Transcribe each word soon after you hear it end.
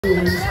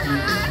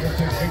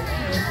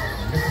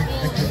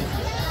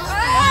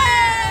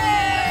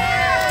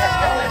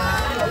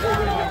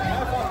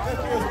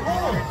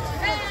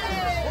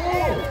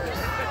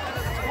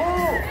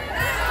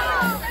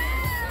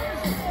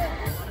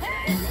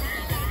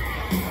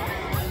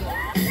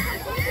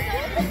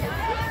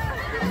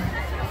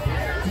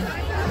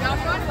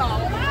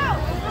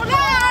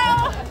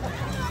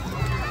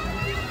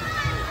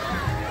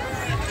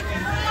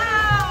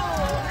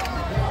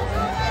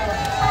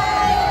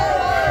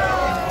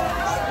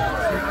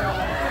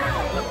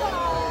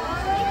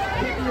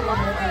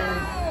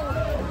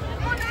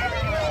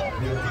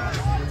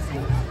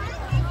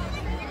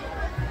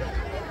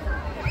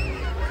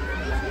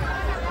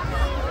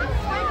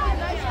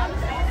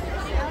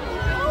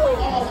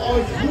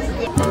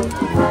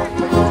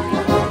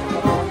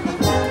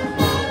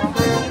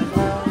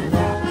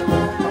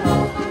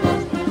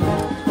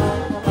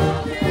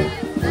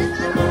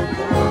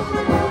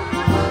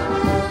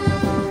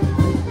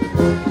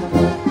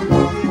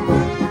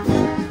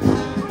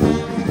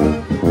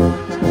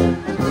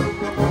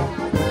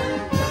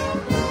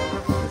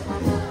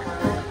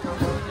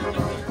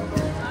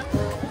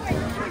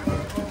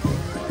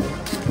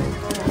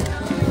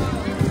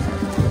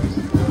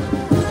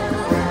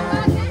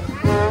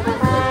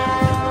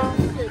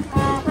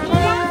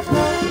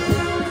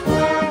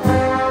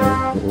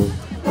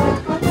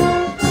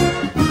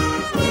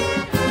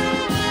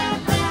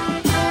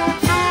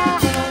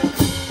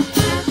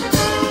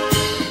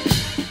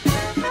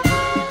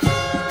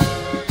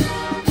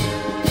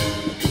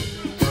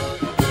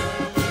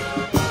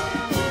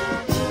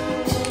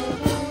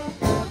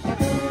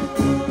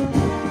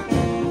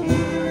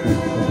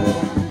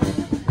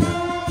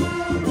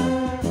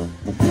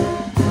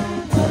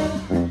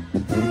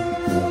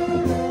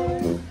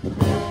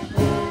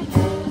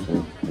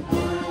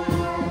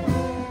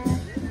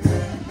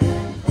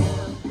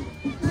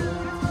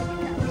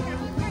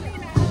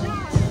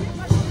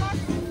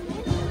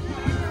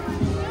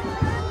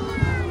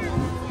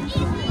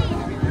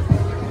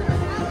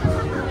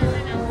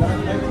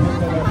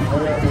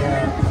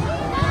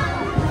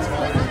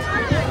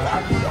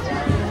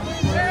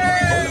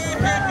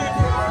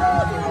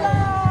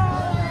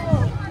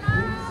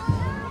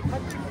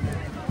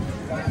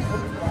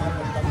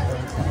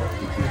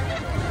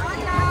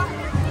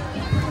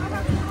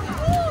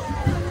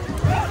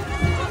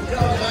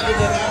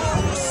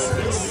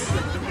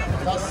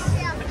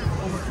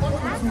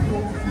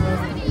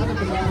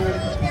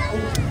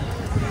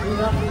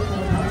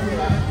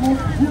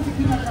Gute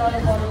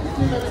Kinderkarneval,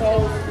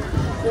 Kinderhaus,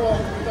 vor,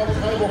 ich glaube,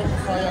 3 Wochen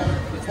feiern,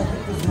 von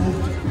gut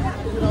besucht.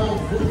 Genau,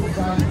 würde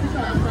sein.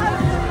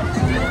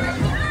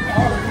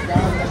 Auch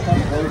egal, das war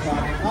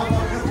Drolshagen. Aber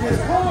das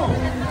ist hoch!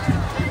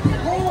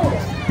 Hoch!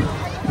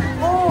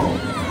 Hoch!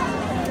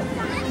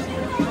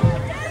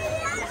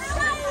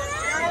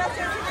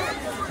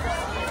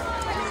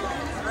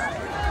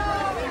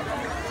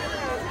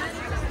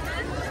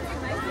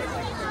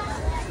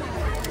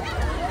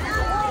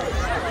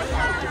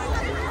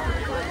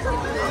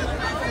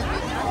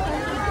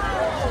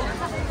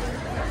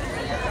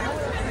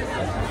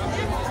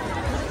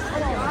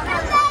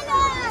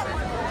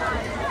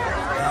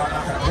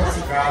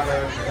 Gerade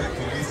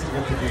die nächste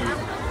Gruppe, die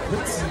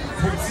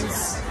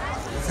Putzens.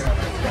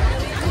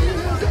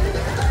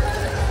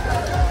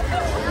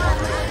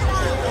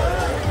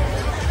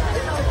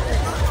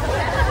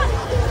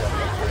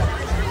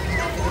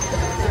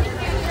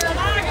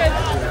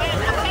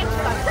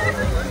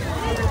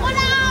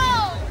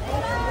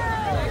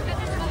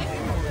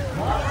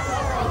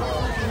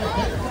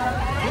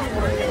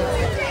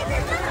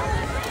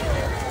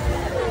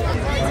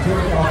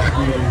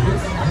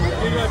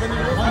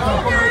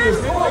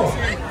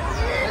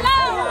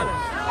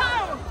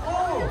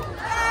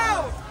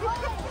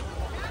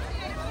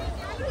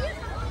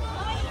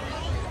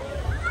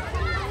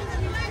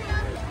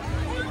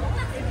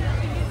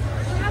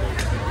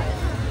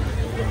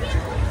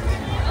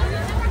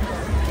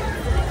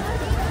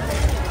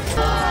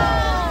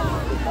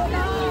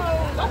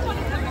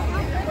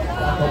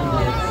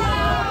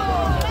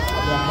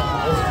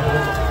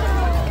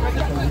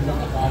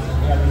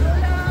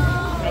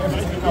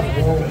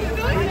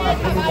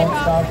 Natürlich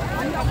auch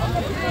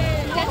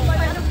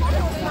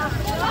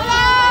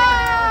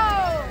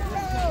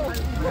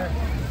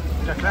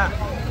ja klar.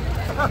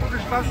 Viel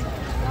Spaß.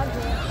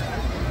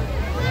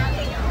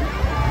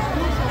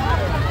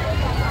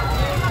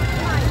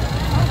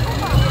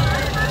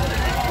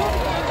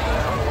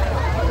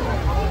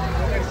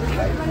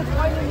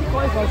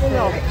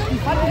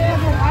 Ich hatte ja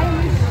so rein.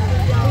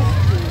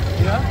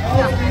 Ja?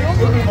 Ja.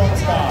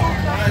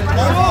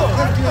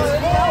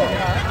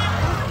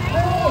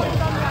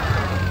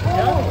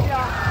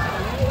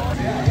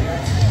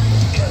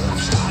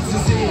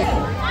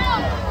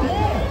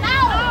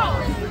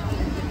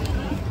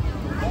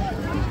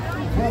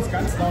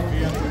 Ganz laut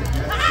werden.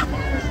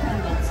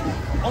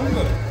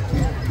 Onkel.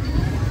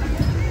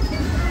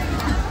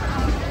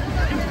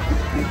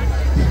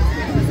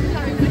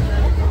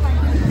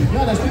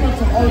 Ja, da stehen wir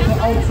zum Auto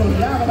auch schon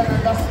jahrelang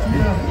ein Gast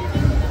hier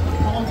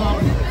von unserem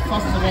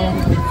Fastenraum.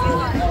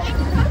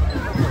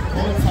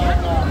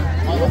 Vollzeitler,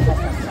 aber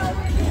fast.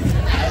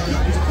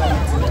 Eigentlich nicht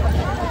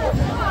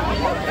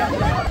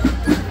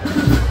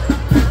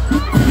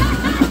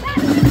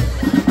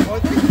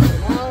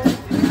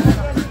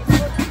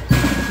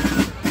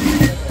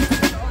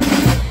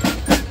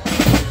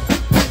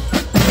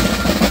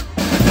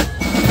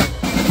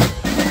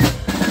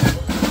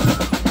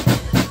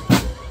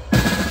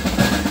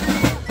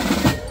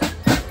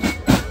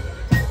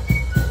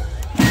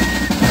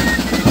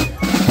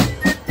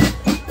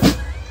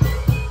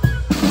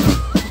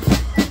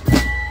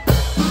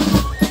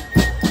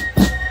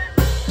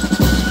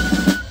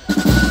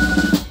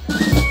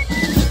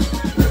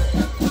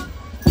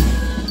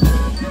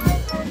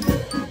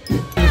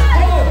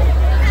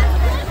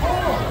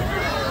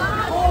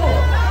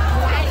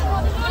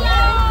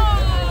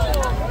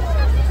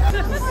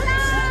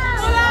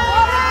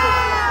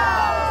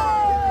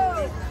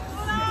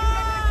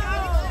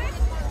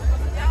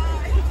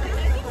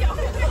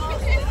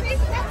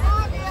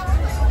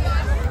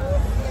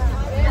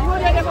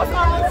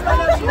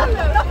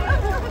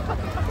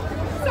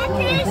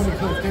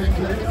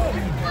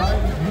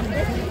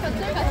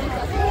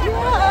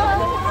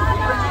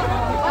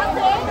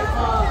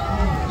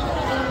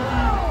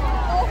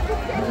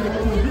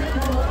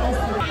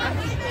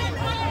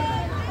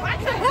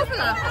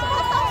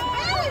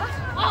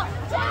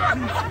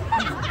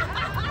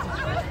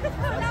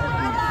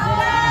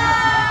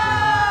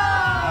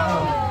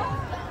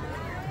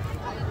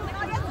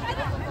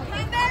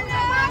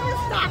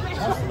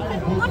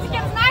Muss ich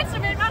jetzt Nein zu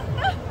mir machen?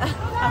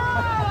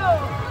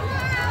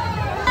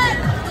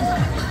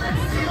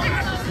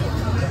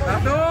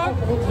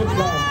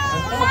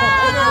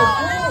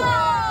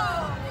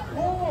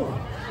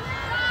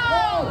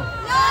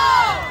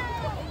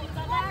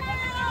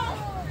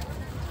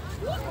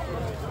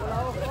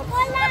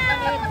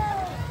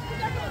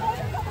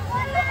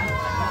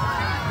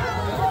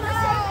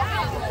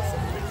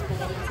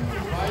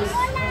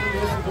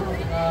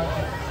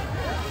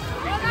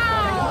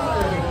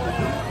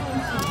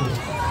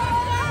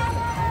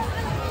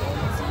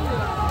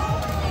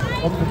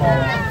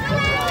 Achtung!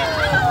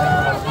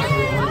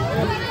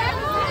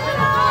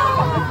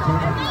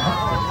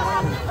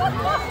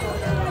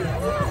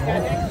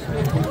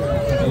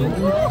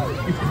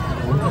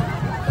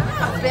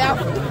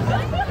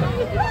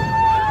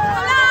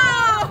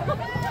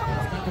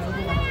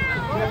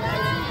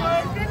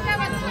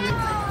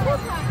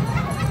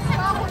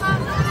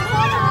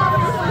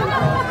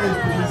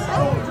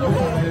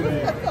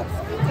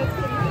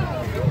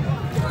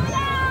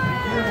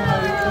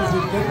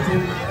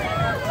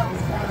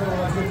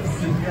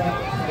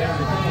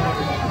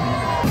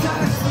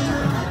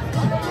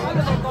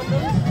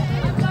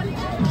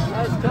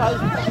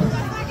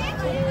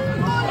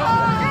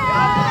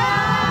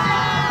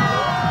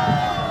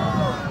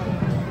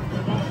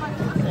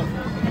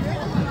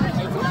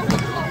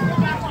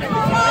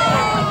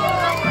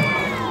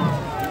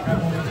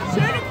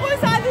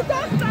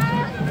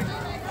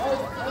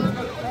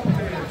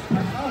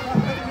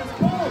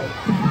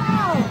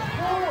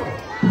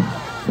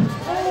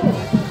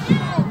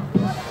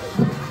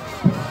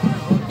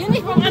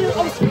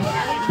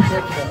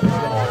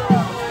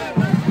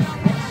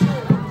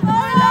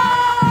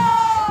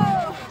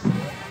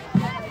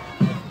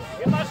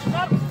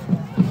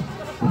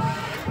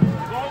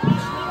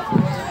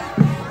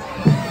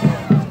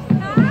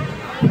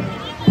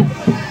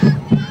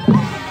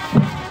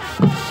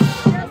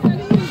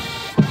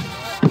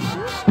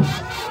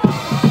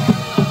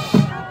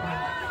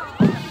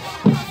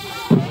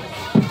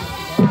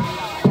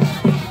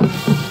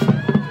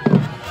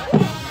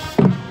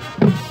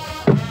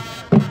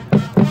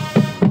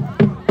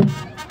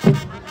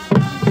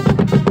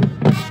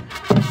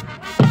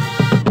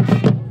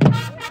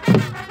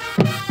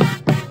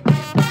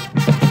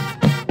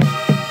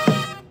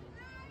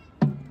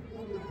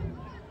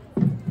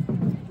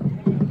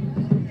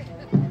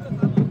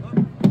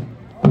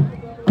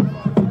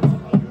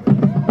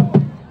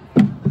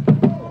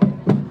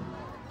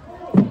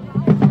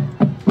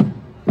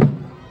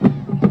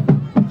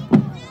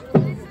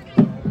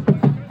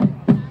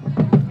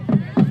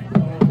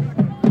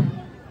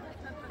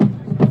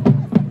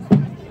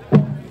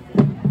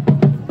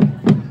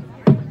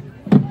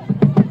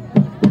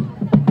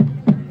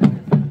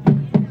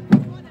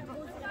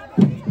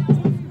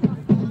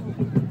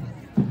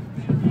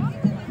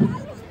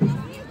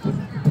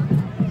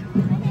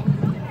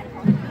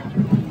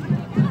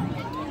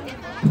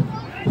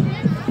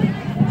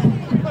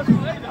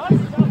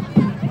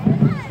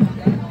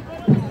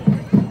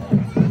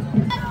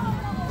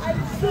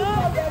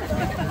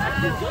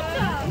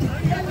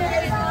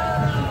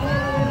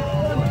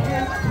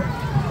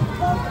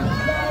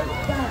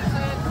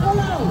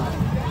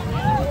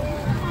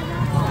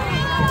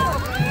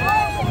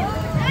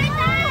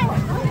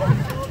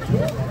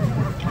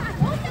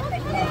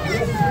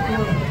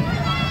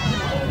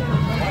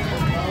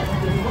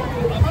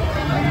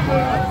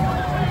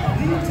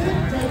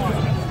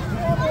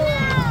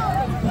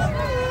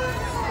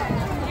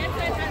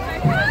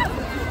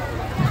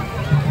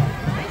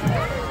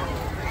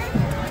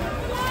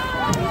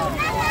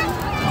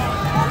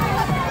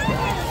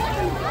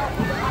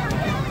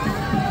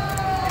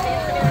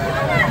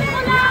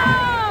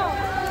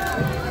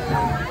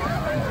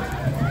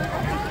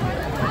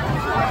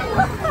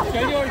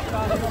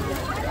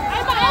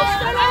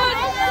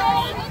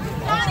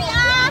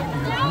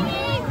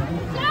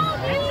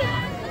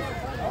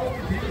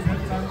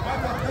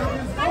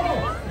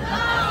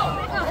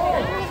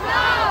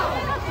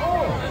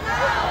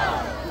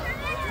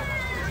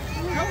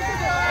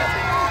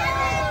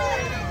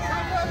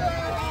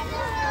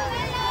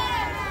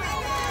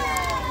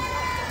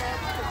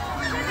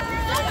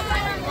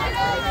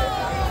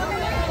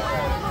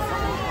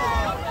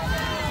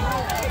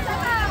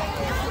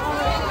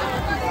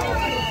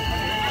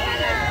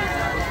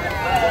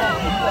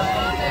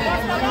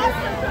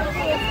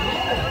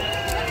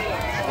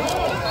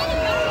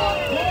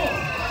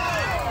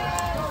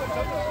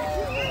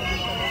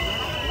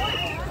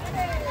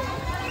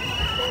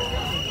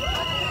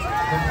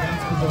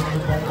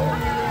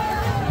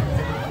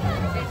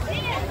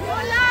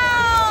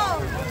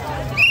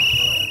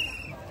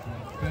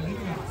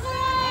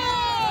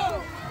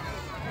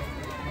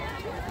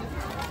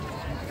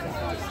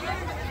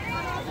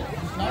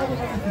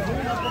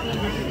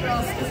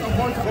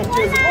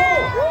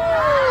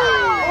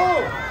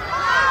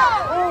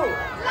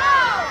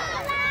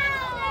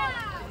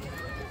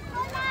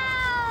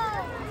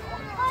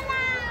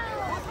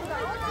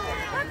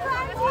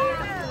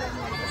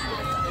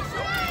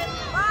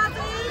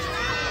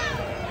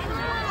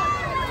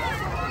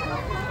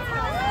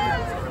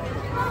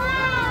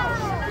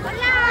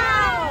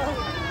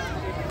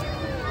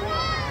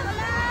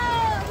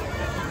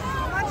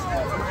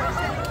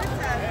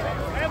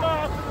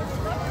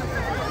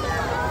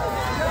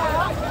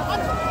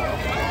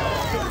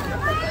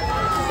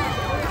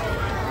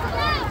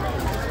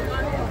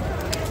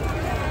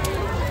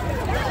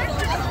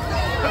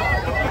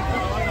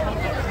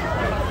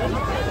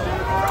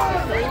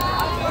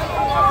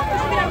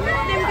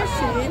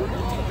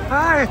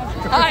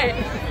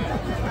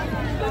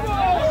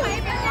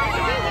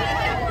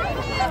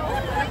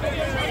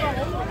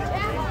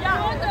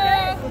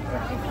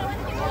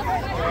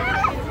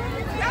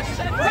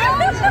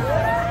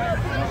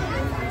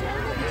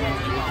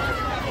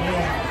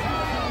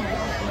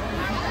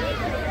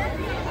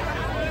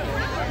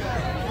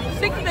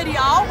 Ficken wir die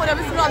auch oder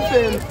bist du nur am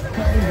Film?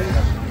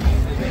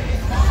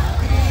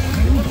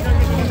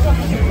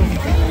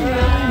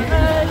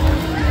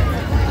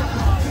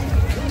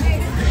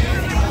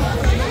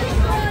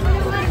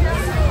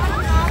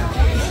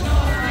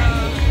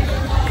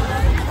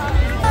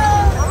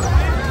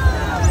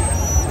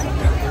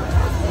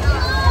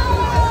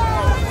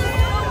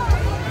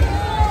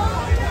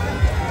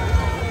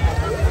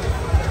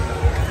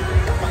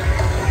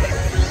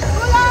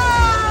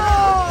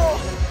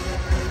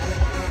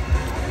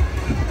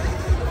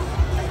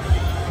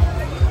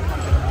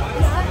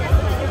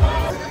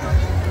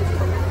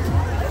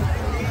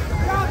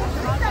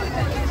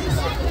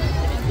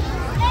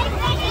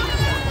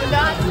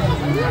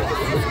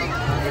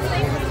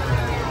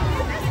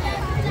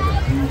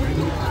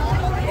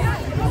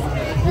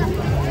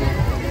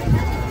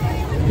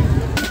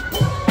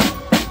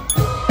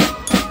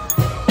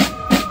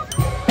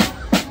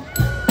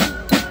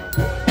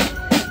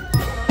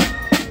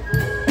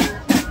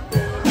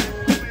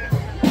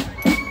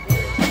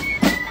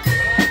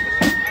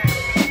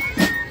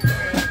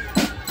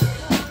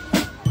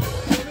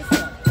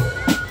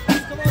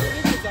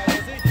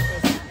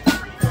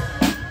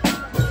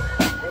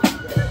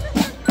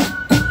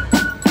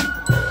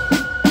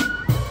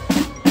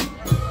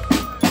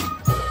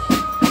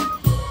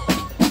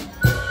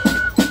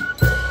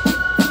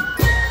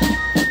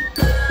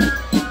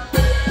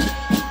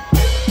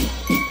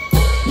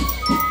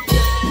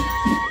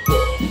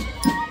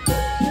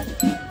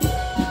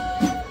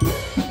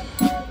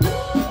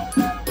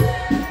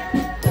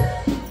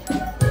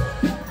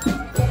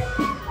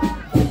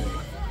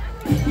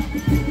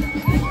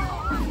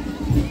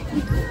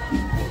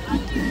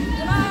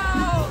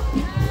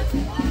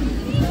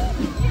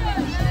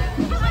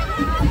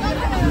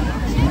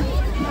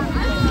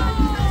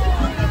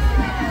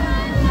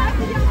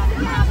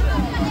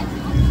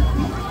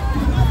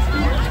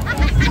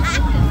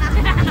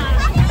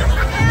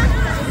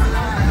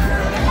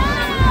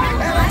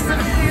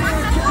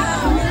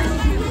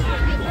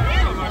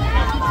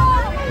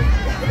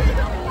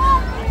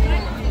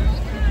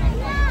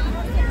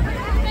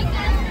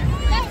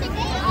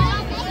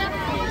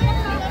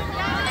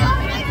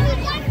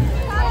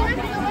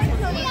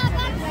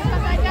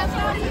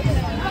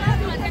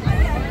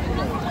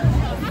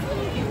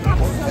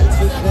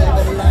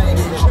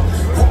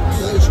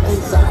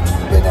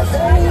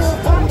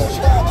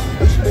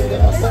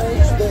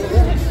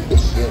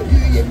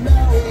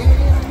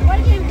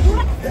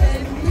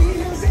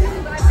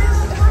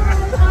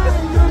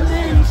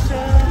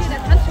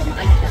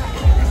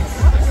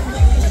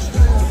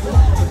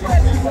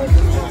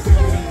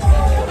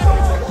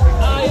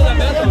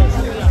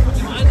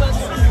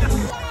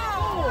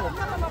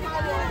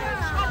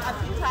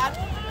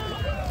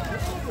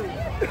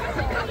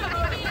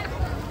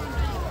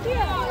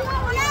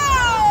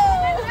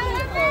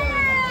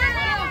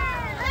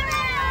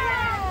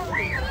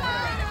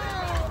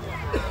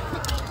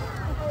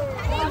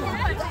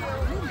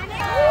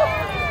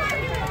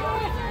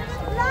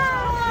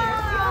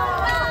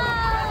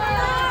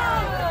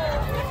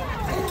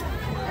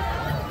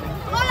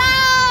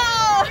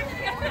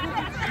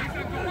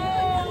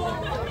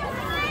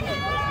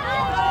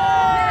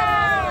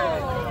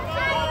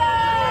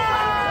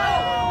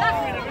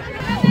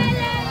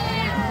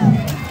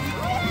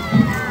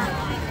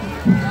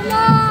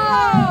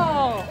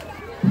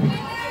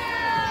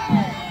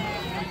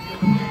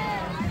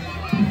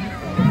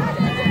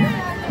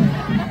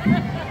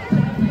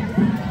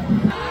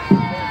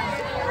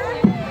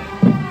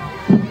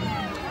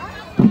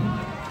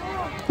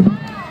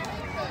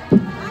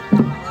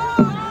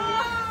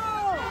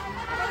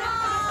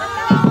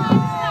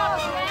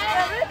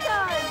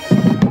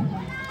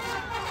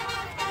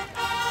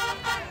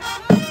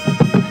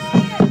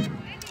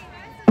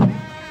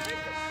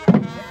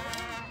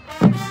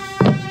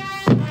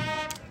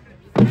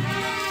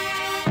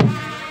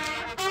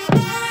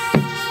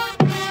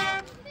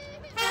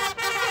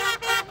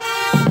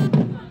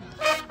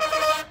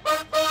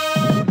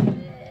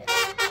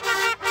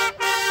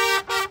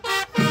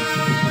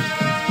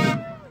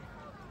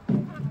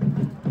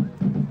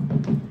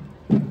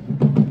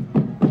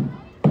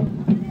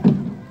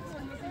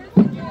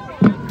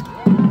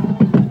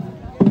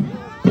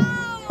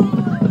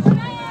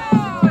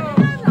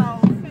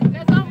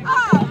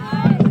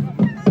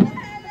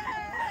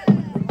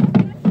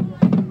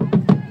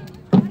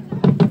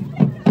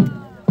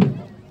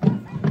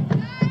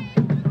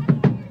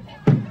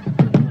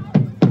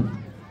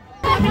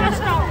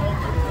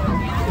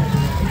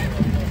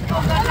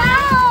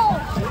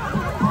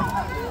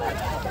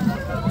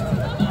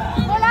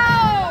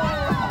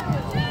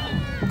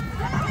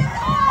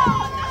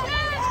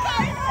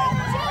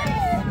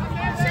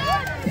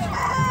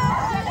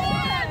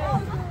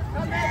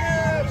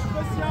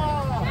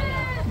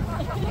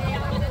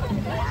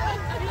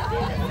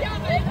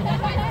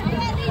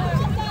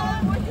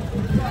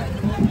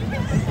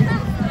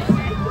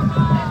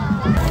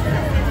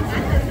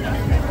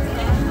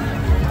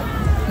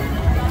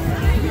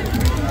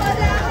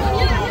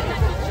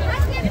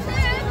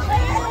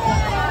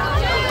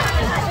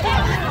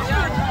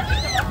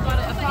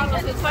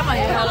 zweimal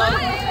hierher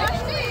laufen.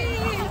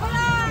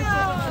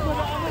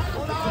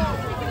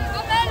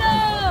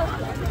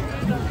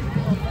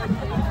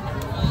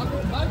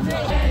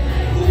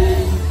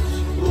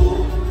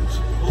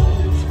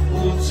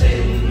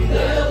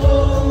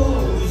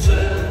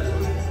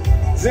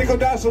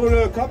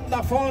 Sekundarschule, kommt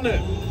nach vorne.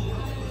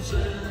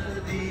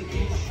 Die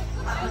ich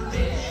an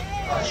dich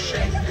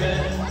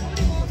verschenke.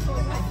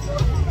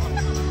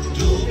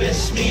 Du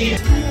bist mir,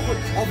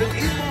 ob es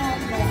immer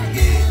noch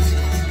geht.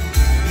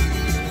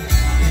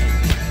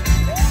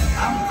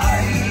 Am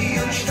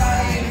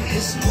Eilenstein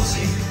ist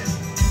Musik,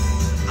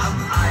 am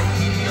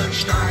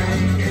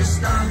Eilenstein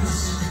ist Tanz.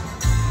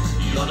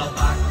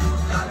 Jonobak,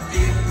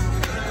 Kadim,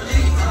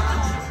 Rita,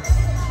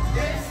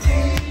 der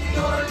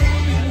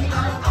Violin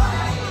am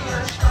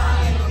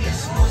Eilenstein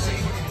ist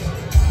Musik,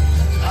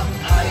 am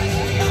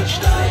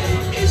Eilenstein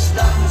ist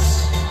Tanz.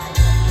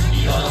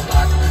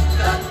 Jonobak,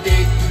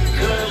 Kadim,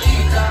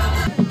 Rita.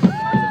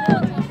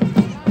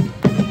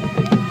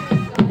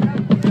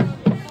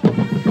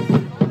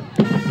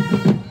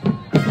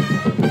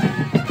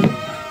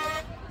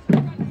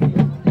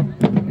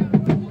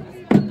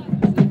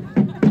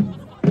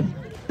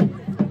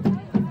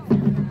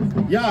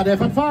 Ja, der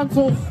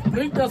Verfahrenzug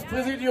bringt das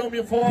Präsidium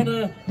hier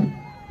vorne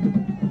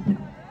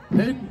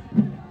hin.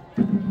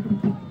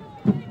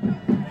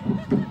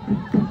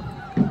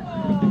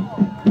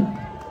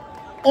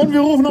 Und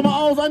wir rufen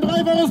nochmal aus, ein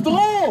dreifaches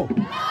Droh!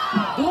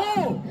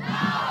 Droh!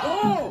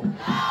 Droh!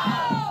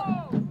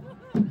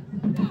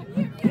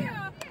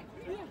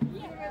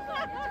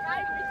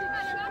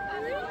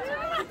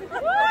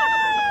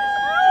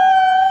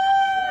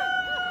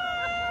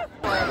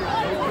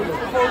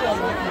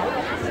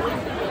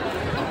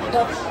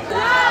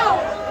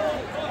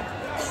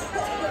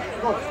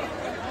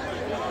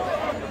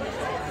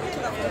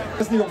 Ich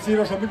weiß nicht, ob es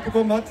jeder schon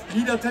mitbekommen hat.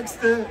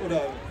 Liedertexte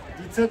oder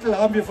die Zettel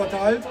haben wir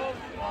verteilt.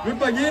 Wird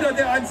mal jeder,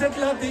 der einen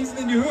Zettel hat, diesen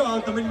in die Höhe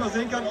hat, damit ich mal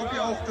sehen kann, ob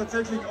ihr auch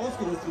tatsächlich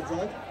ausgerüstet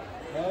seid.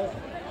 Ja,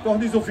 doch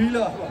nicht so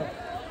viele, aber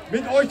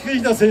mit euch kriege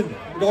ich das hin.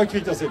 Mit euch kriege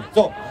ich das hin.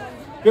 So,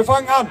 wir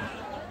fangen an.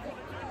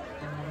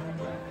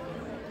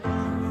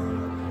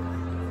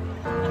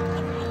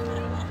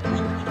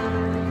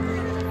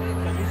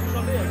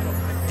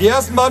 Die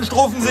ersten beiden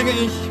Strophen singe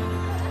ich.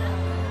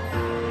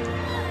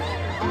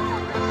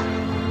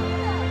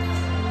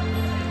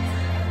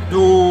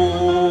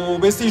 Du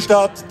bist die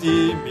Stadt,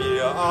 die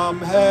mir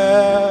am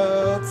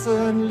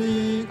Herzen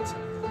liegt.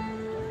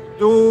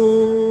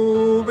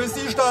 Du bist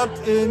die Stadt,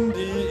 in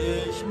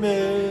die ich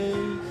mich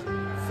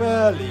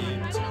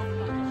verliebt.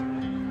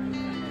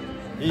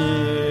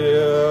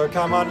 Hier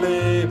kann man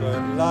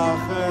leben,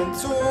 lachen,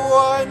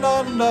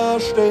 zueinander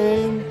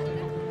stehen.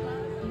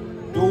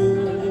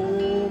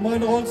 Du,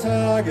 mein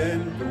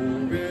Drolshagen,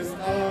 du bist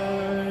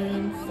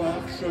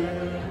einfach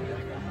schön.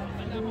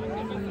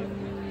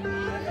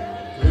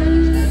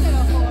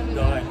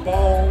 Dein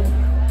Baum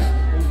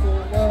und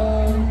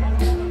Korallen,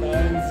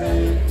 dein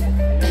See.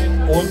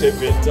 Und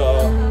im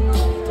Winter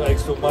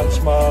trägst du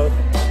manchmal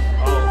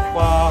auch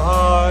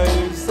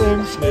weiß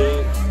im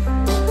Schnee,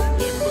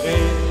 im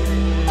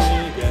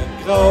Regen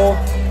grau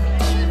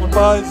und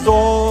bei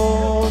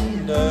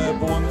Sonne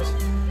bunt.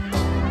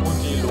 Und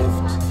die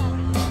Luft,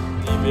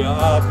 die wir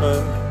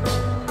atmen,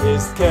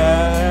 ist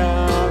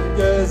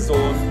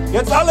kerngesund.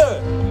 Jetzt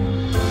alle!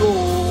 Du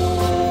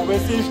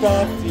bist die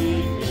Stadt,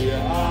 die mir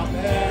am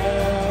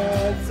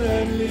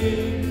Herzen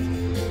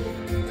liegt.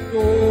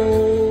 Du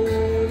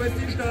bist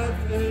die Stadt,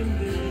 in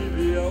die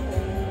wir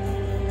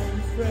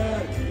uns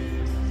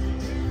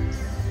verlieben.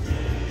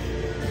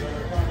 Hier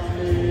kann man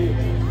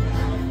leben,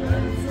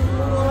 wenn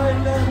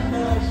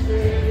zueinander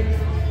stehen.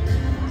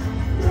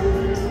 Du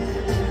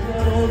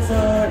und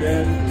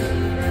sagen, du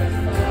bist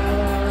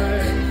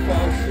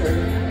einfach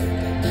schön.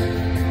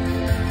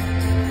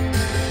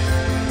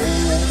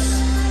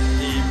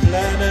 Die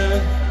Pläne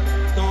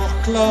doch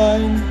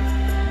klein,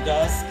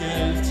 das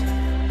Geld,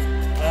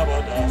 aber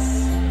das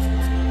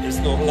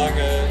ist noch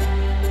lange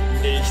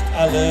nicht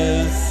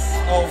alles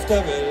auf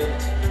der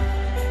Welt.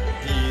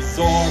 Die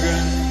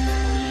Sorgen,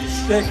 die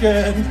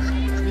stecken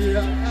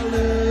wir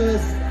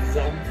alles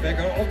samt weg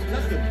auf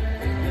Lachen,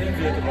 denn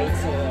wir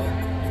Drolser,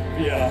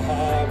 wir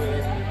haben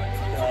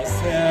das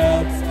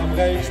Herz am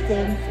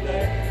rechten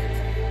Fleck.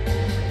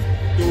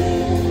 Du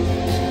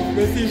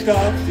bist die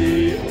Stadt,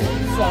 die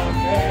uns am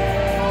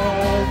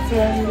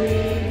Herzen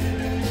liegt.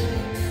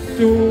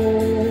 Du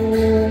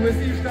bist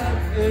die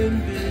Stadt, in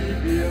die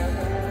wir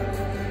uns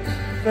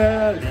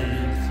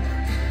verliebt.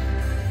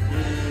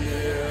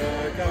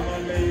 Hier kann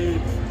man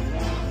leben,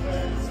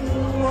 lachen,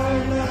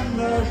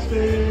 zueinander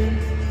stehen.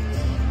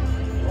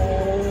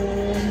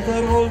 Und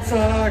der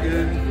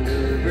Drolshagen, du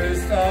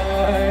bist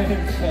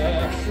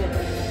einfach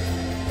schön.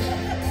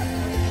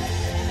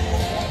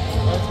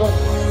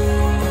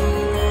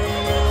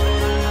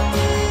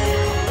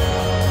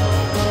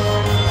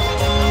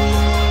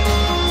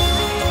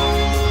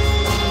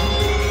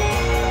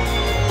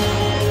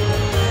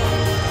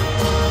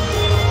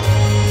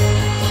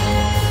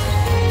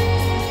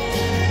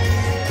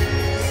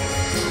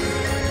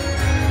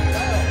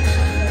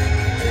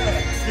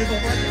 geht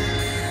noch weiter.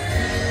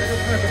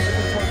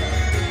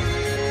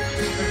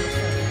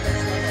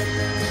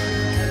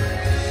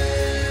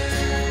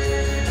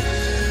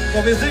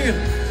 So, wir singen.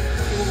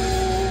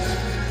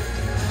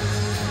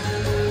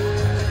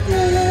 Du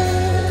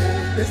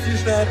bist die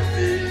Stadt,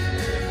 die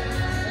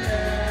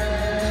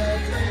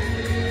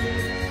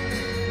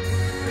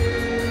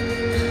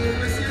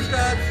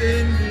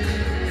in die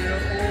wir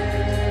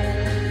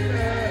wohnen.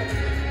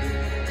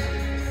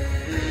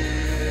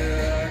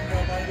 Hier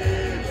kann man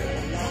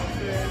leben,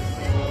 lachen,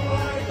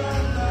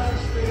 zueinander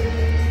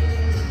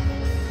stehen.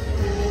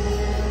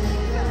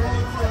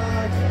 Und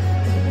sagen,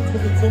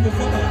 ich jetzt so eine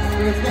Vorder, ich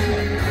will jetzt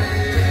nochmal.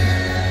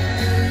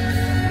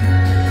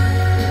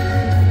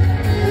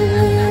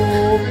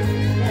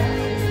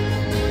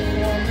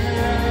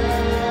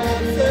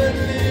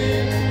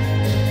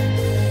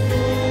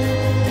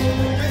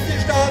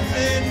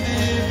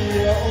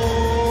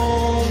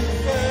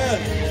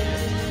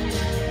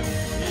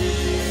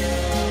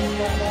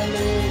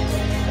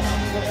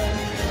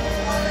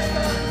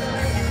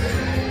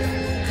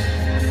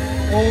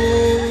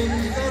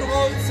 Unser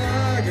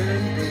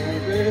Drolshagen, du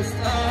bist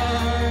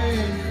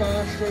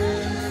einfach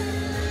schön.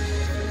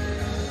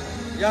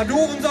 Ja, du,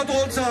 unser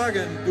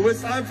Drolshagen, du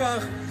bist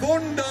einfach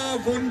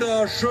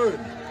wunderschön.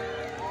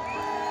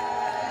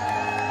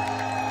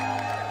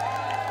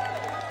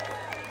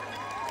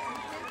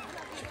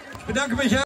 Ich bedanke mich herzlich.